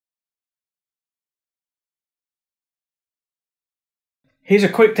Here's a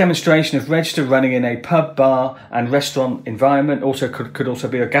quick demonstration of Register running in a pub, bar and restaurant environment. Also could also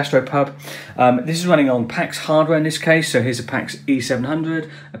be a gastropub. This is running on Pax hardware in this case. So here's a Pax E700,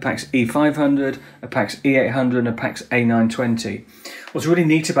 a Pax E500, a Pax E800 and a Pax A920. What's really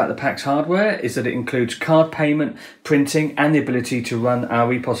neat about the Pax hardware is that it includes card payment, printing and the ability to run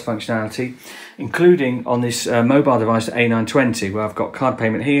our EPOS functionality, including on this mobile device, the A920, where I've got card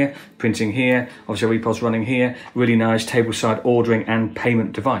payment here, printing here, obviously EPOS running here, really nice tableside ordering and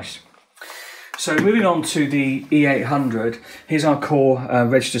payment device. So moving on to the E800, here's our core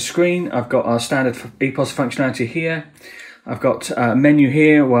register screen. I've got our standard EPOS functionality here. I've got a menu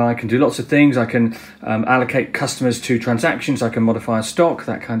here where I can do lots of things. I can allocate customers to transactions, I can modify stock,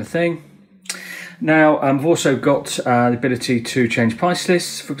 that kind of thing. Now I've also got the ability to change price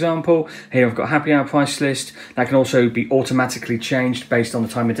lists, for example. Here I've got happy hour price list. That can also be automatically changed based on the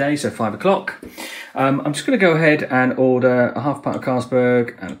time of day, so 5 o'clock. I'm just going to go ahead and order a half pint of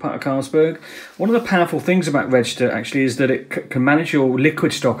Carlsberg and a pint of Carlsberg. One of the powerful things about Register actually is that it can manage your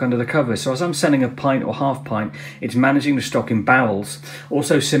liquid stock under the covers. So as I'm selling a pint or half pint, it's managing the stock in barrels.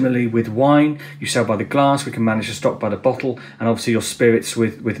 Also similarly with wine, you sell by the glass, we can manage the stock by the bottle, and obviously your spirits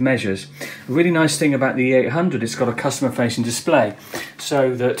with measures. A really nice thing about the E800, it's got a customer facing display,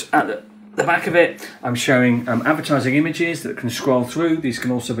 so that at the back of it I'm showing advertising images that can scroll through. These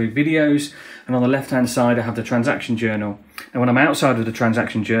can also be videos, and on the left hand side I have the transaction journal, and when I'm outside of the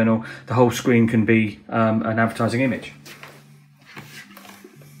transaction journal the whole screen can be an advertising image.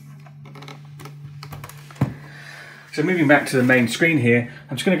 So moving back to the main screen here,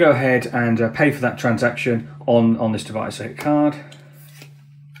 I'm just going to go ahead and pay for that transaction on this device. So hit card.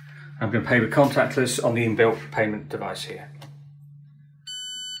 I'm going to pay with contactless on the inbuilt payment device here.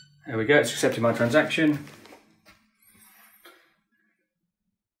 There we go, it's accepted my transaction.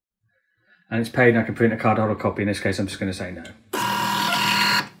 And it's paid, and I can print a cardholder copy. In this case, I'm just going to say no.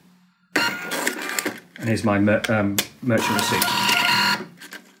 And here's my merchant receipt.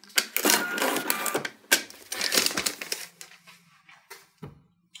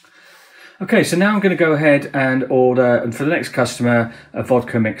 Okay, so now I'm going to go ahead and order, and for the next customer, a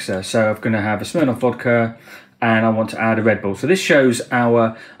vodka mixer. So I'm going to have a Smirnoff vodka, and I want to add a Red Bull. So this shows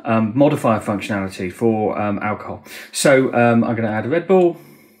our modifier functionality for alcohol. So I'm going to add a Red Bull.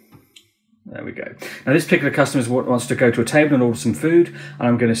 There we go. Now this particular customer wants to go to a table and order some food, and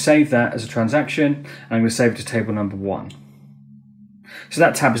I'm going to save that as a transaction, and I'm going to save it to table number 1. So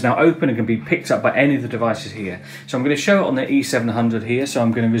that tab is now open and can be picked up by any of the devices here. So I'm going to show it on the E700 here, so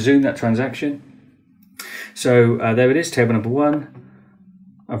I'm going to resume that transaction. So there it is, table number 1.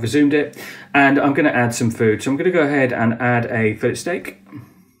 I've resumed it, and I'm going to add some food. So I'm going to go ahead and add a fillet steak.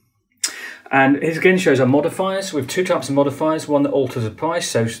 And it again shows our modifiers. We have 2 types of modifiers, one that alters the price.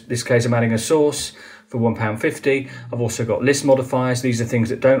 So in this case I'm adding a sauce for £1.50. I've also got list modifiers. These are things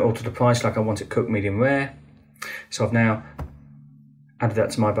that don't alter the price, like I want it cooked medium rare. So I've now added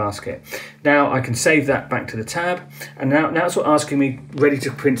that to my basket. Now I can save that back to the tab, and now it's asking me ready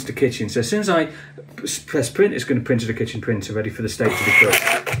to print to the kitchen. So as soon as I press print, it's going to print to the kitchen printer, ready for the steak to be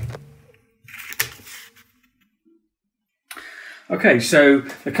cooked. Okay, so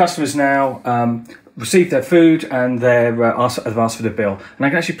the customers now received their food, and they've asked for the bill. And I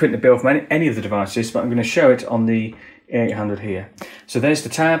can actually print the bill from any of the devices, but I'm going to show it on the 800 here. So there's the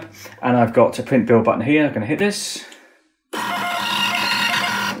tab, and I've got a print bill button here. I'm going to hit this.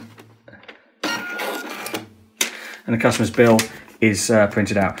 And the customer's bill is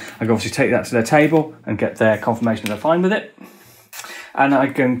printed out. I can obviously take that to their table and get their confirmation that they're fine with it. And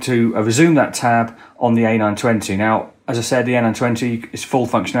I'm going to resume that tab on the A920. Now, as I said, the A920 is full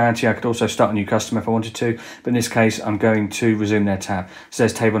functionality. I could also start a new customer if I wanted to, but in this case, I'm going to resume their tab. So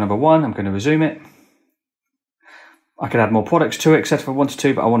there's table number 1, I'm going to resume it. I could add more products to it, except if I wanted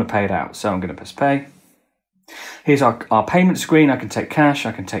to, but I want to pay it out. So I'm going to press pay. Here's our payment screen. I can take cash,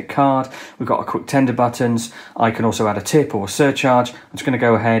 I can take card. We've got our quick tender buttons. I can also add a tip or a surcharge. I'm just going to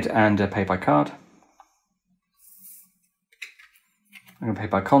go ahead and pay by card. I'm going to pay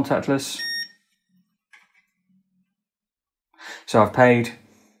by contactless. So I've paid.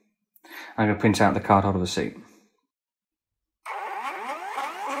 I'm going to print out the cardholder receipt.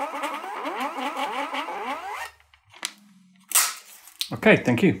 Okay,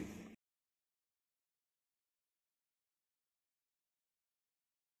 thank you.